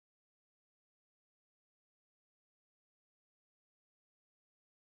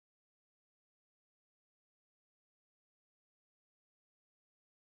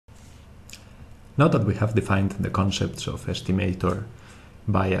Now that we have defined the concepts of estimator,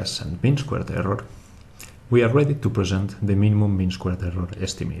 bias, and mean squared error, we are ready to present the minimum mean squared error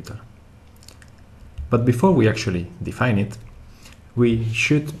estimator. But before we actually define it, we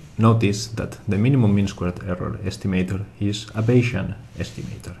should notice that the minimum mean squared error estimator is a Bayesian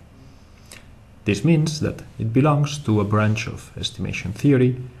estimator. This means that it belongs to a branch of estimation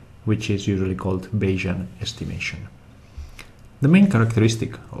theory, which is usually called Bayesian estimation. The main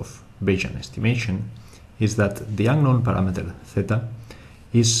characteristic of Bayesian estimation is that the unknown parameter theta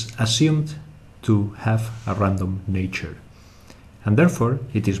is assumed to have a random nature, and therefore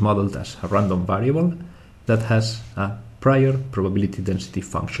it is modeled as a random variable that has a prior probability density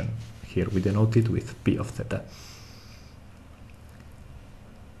function. Here we denote it with p of theta.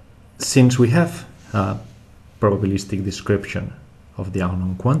 Since we have a probabilistic description of the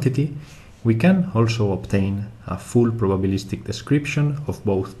unknown quantity, we can also obtain a full probabilistic description of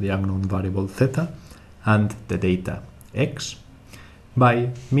both the unknown variable theta and the data x by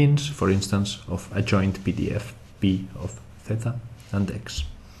means, for instance, of a joint PDF p of theta and x.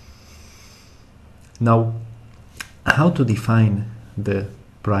 Now, how to define the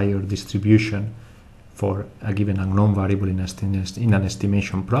prior distribution for a given unknown variable in an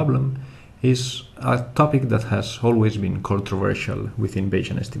estimation problem is a topic that has always been controversial within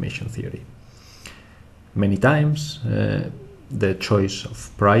Bayesian estimation theory. Many times, the choice of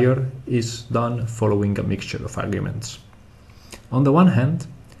prior is done following a mixture of arguments. On the one hand,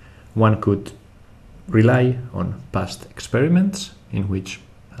 one could rely on past experiments in which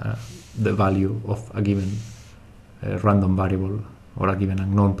the value of a given random variable or a given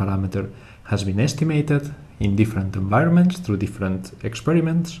unknown parameter has been estimated in different environments through different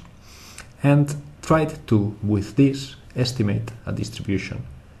experiments, and tried to, with this, estimate a distribution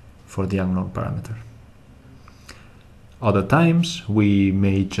for the unknown parameter. Other times, we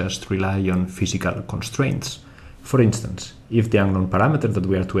may just rely on physical constraints. For instance, if the unknown parameter that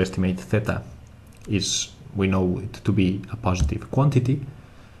we are to estimate theta we know it to be a positive quantity,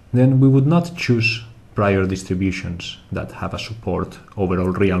 then we would not choose prior distributions that have a support over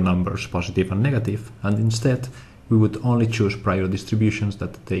all real numbers, positive and negative, and instead we would only choose prior distributions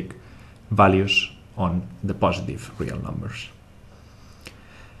that take values on the positive real numbers.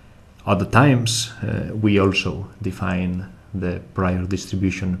 Other times, we also define the prior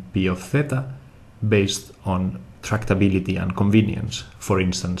distribution p of theta based on tractability and convenience. For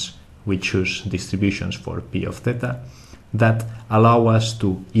instance, we choose distributions for p of theta that allow us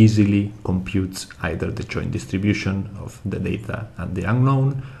to easily compute either the joint distribution of the data and the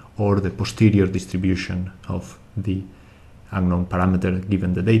unknown or the posterior distribution of the unknown parameter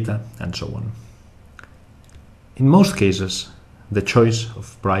given the data, and so on. In most cases, the choice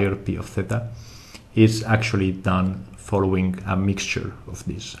of prior p of theta is actually done following a mixture of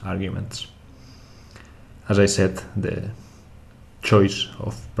these arguments. As I said, the choice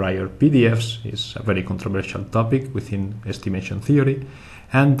of prior PDFs is a very controversial topic within estimation theory,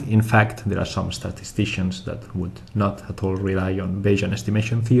 and in fact there are some statisticians that would not at all rely on Bayesian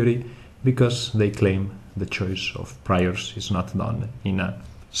estimation theory because they claim the choice of priors is not done in a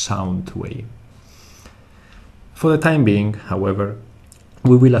sound way. For the time being, however,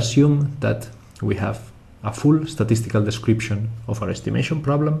 we will assume that we have a full statistical description of our estimation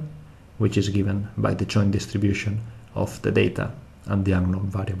problem, which is given by the joint distribution of the data and the unknown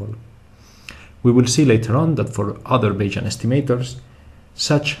variable. We will see later on that for other Bayesian estimators,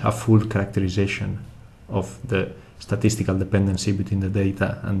 such a full characterization of the statistical dependency between the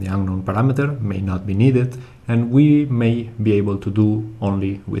data and the unknown parameter may not be needed, and we may be able to do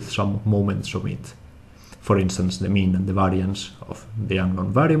only with some moments of it. For instance, the mean and the variance of the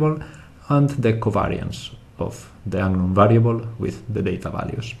unknown variable and the covariance of the unknown variable with the data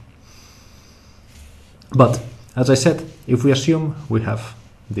values. But, as I said, if we assume we have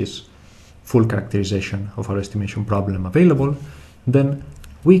this full characterization of our estimation problem available, then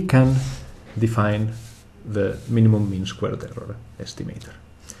we can define the minimum mean squared error estimator.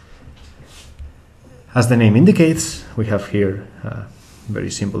 As the name indicates, we have here a very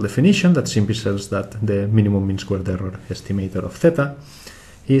simple definition that simply says that the minimum mean squared error estimator of theta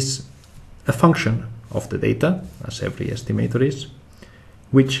is a function of the data, as every estimator is,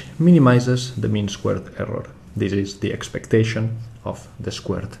 which minimizes the mean squared error. This is the expectation of the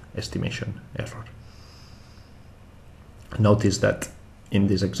squared estimation error. Notice that in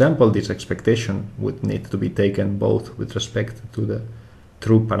this example, this expectation would need to be taken both with respect to the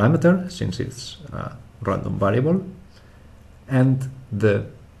true parameter, since it's a random variable, and the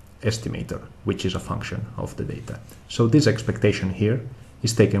estimator, which is a function of the data. So this expectation here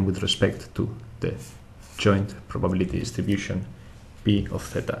is taken with respect to the joint probability distribution p of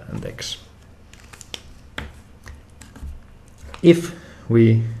theta and x. If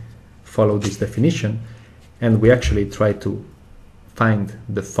we follow this definition and we actually try to find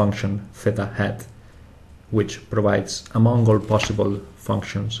the function theta hat, which provides among all possible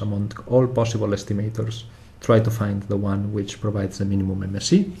functions, among all possible estimators, try to find the one which provides the minimum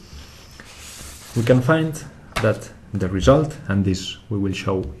MSE, we can find that the result, and this we will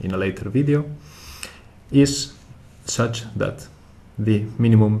show in a later video, is such that the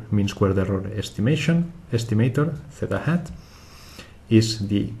minimum mean squared error estimator, theta hat, is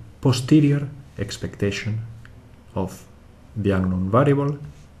the posterior expectation of the unknown variable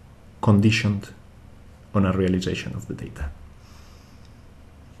conditioned on a realization of the data.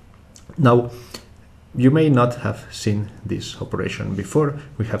 Now, you may not have seen this operation before.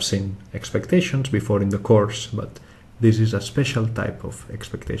 We have seen expectations before in the course, but this is a special type of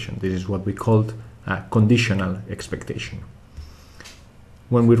expectation. This is what we called a conditional expectation.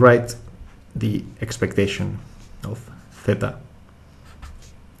 When we write the expectation of theta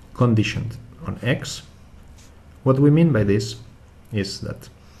conditioned on x, what we mean by this is that,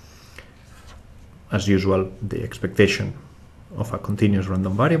 as usual, the expectation of a continuous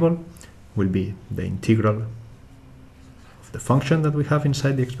random variable will be the integral of the function that we have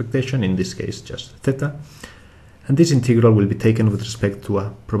inside the expectation, in this case just theta, and this integral will be taken with respect to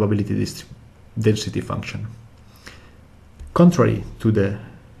a probability density function. Contrary to the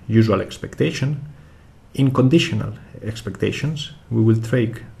usual expectation, in conditional expectations we will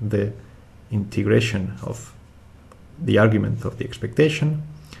take the integration of the argument of the expectation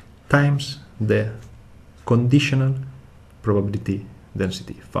times the conditional probability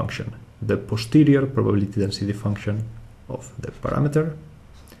density function, the posterior probability density function of the parameter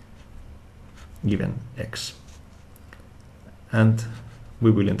given x. And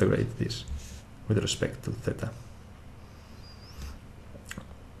we will integrate this with respect to theta.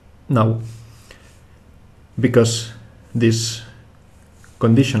 Now, because this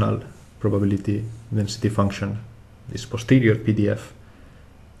conditional probability density function, this posterior PDF,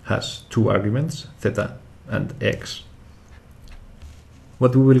 has two arguments, theta and x,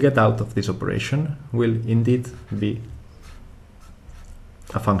 what we will get out of this operation will indeed be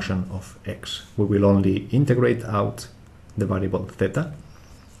a function of x. We will only integrate out the variable theta,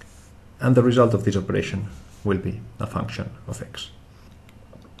 and the result of this operation will be a function of x.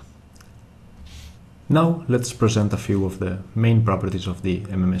 Now let's present a few of the main properties of the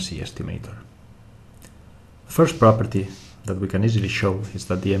MMSE estimator. The first property that we can easily show is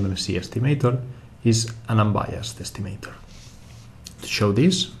that the MMSE estimator is an unbiased estimator. To show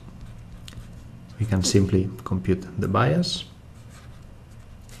this, we can simply compute the bias,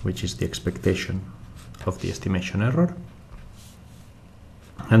 which is the expectation of the estimation error.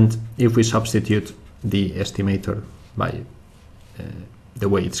 And if we substitute the estimator by the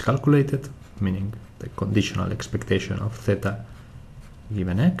way it's calculated, meaning the conditional expectation of theta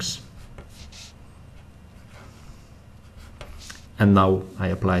given x, and now I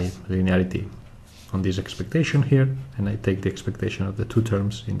apply linearity on this expectation here, and I take the expectation of the two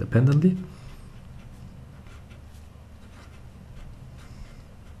terms independently.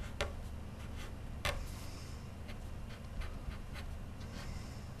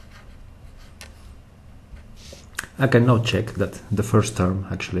 I can now check that the first term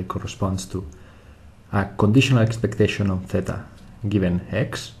actually corresponds to a conditional expectation of theta given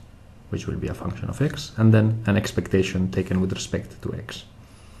x, which will be a function of x, and then an expectation taken with respect to x.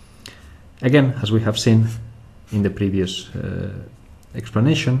 Again, as we have seen in the previous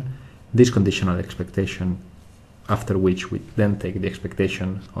explanation, this conditional expectation, after which we then take the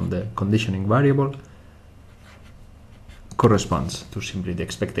expectation on the conditioning variable, corresponds to simply the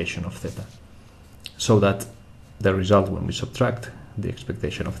expectation of theta, so that the result when we subtract the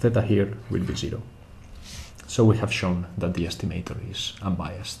expectation of theta here will be 0. So we have shown that the estimator is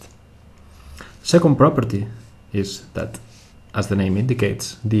unbiased. Second property is that, as the name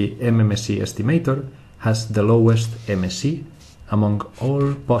indicates, the MMSE estimator has the lowest MSE among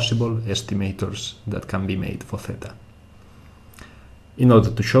all possible estimators that can be made for theta. In order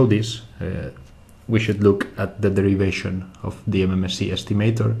to show this, we should look at the derivation of the MMSE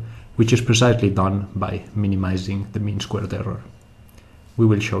estimator, which is precisely done by minimizing the mean squared error. We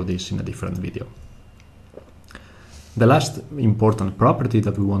will show this in a different video. The last important property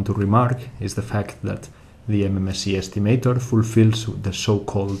that we want to remark is the fact that the MMSE estimator fulfills the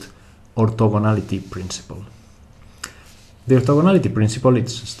so-called orthogonality principle. The orthogonality principle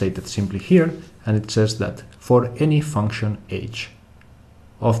is stated simply here, and it says that for any function h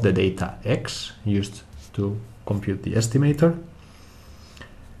of the data x used to compute the estimator,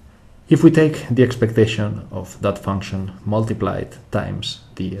 if we take the expectation of that function multiplied times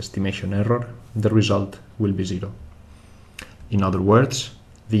the estimation error, the result will be 0. In other words,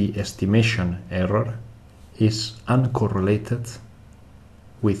 the estimation error is uncorrelated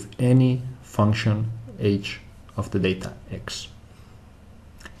with any function h of the data x.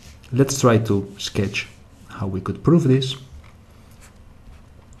 Let's try to sketch how we could prove this.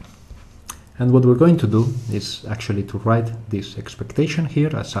 And what we're going to do is actually to write this expectation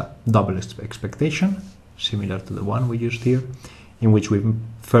here as a double expectation, similar to the one we used here, in which we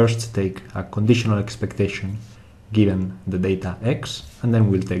first take a conditional expectation given the data x, and then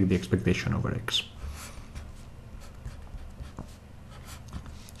we'll take the expectation over x.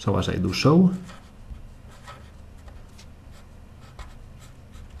 So as I do so,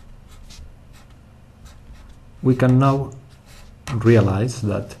 we can now realize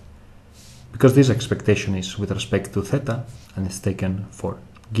that because this expectation is with respect to theta and is taken for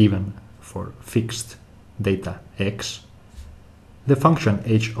given for fixed data x, the function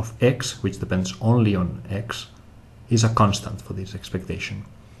h of x, which depends only on x, is a constant for this expectation.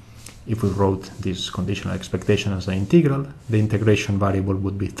 If we wrote this conditional expectation as an integral, the integration variable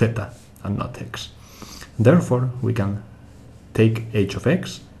would be theta and not x. Therefore, we can take h of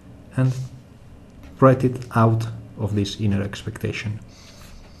x and write it out of this inner expectation.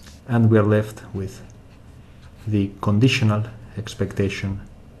 And we are left with the conditional expectation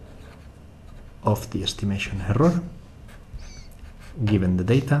of the estimation error given the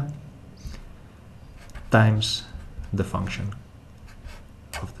data times the function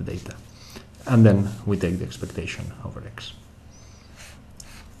of the data, and then we take the expectation over x.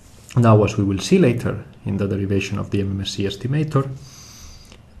 Now, as we will see later in the derivation of the MSE estimator,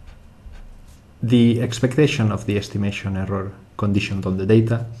 the expectation of the estimation error conditioned on the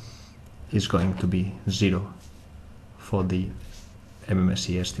data is going to be 0 for the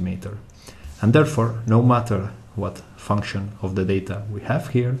MSE estimator. And therefore, no matter what function of the data we have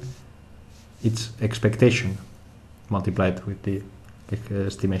here, its expectation multiplied with the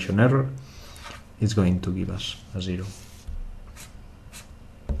estimation error is going to give us a 0.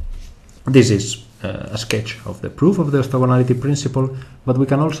 This is a sketch of the proof of the orthogonality principle, but we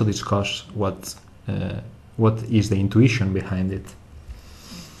can also discuss what is the intuition behind it.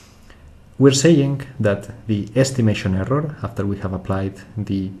 We're saying that the estimation error, after we have applied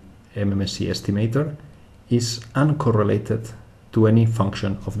the MMSE estimator, is uncorrelated to any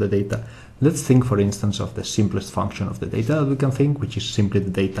function of the data. Let's think, for instance, of the simplest function of the data that we can think, which is simply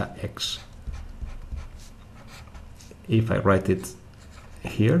the data x. If I write it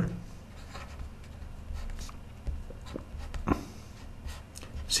here,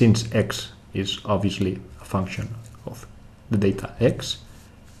 since x is obviously a function of the data x,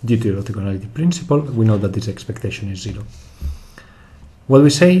 due to the orthogonality principle, we know that this expectation is 0. What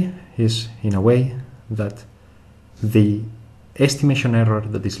we say is, in a way, that the estimation error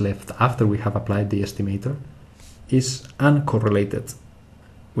that is left after we have applied the estimator is uncorrelated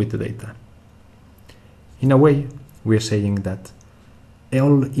with the data. In a way, we are saying that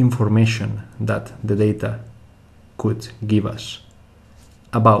all information that the data could give us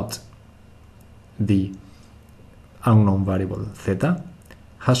about the unknown variable theta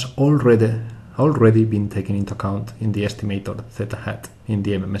has already been taken into account in the estimator theta hat in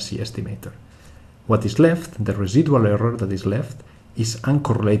the MMSE estimator. What is left, the residual error that is left, is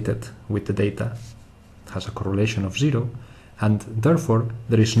uncorrelated with the data, has a correlation of 0, and therefore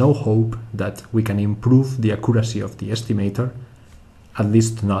there is no hope that we can improve the accuracy of the estimator, at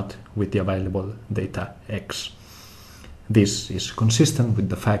least not with the available data x. This is consistent with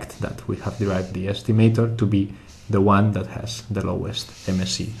the fact that we have derived the estimator to be the one that has the lowest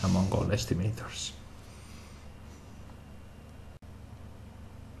MSE among all estimators.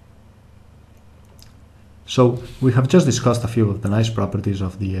 So we have just discussed a few of the nice properties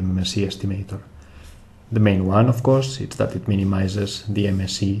of the MSE estimator. The main one, of course, is that it minimizes the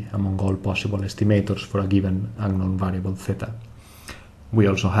MSE among all possible estimators for a given unknown variable theta. We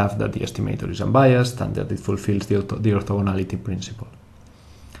also have that the estimator is unbiased and that it fulfills the orthogonality principle.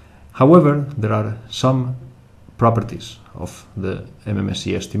 However, there are some properties of the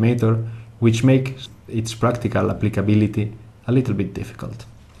MMSE estimator which make its practical applicability a little bit difficult.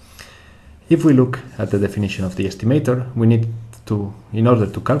 If we look at the definition of the estimator, we need to, in order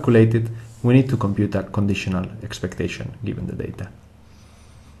to calculate it, we need to compute a conditional expectation given the data.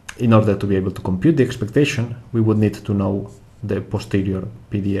 In order to be able to compute the expectation, we would need to know the posterior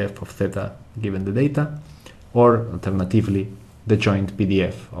PDF of theta given the data, or alternatively, the joint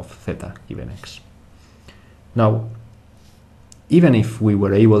PDF of theta given x. Now, even if we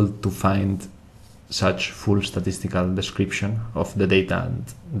were able to find such full statistical description of the data and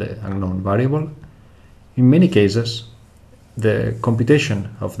the unknown variable, in many cases, the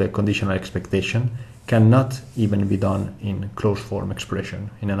computation of the conditional expectation cannot even be done in closed form expression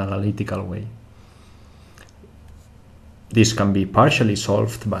in an analytical way. This can be partially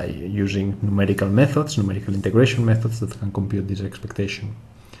solved by using numerical methods, numerical integration methods that can compute this expectation.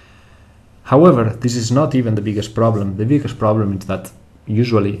 However, this is not even the biggest problem. The biggest problem is that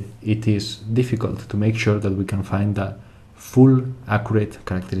usually it is difficult to make sure that we can find a full, accurate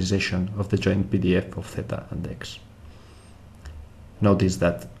characterization of the joint PDF of theta and x. Notice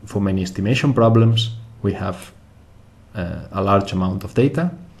that for many estimation problems, we have a large amount of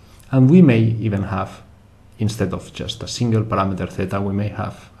data, and we may even have, instead of just a single parameter theta, we may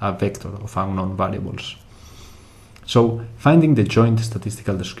have a vector of unknown variables. So finding the joint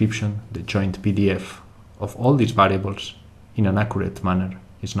statistical description, the joint PDF of all these variables in an accurate manner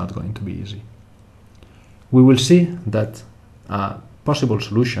is not going to be easy. We will see that a possible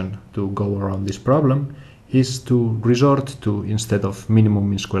solution to go around this problem is to resort to, instead of minimum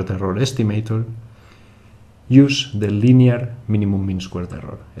mean squared error estimator, use the linear minimum mean squared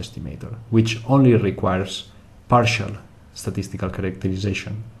error estimator, which only requires partial statistical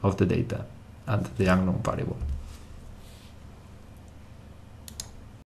characterization of the data and the unknown variable.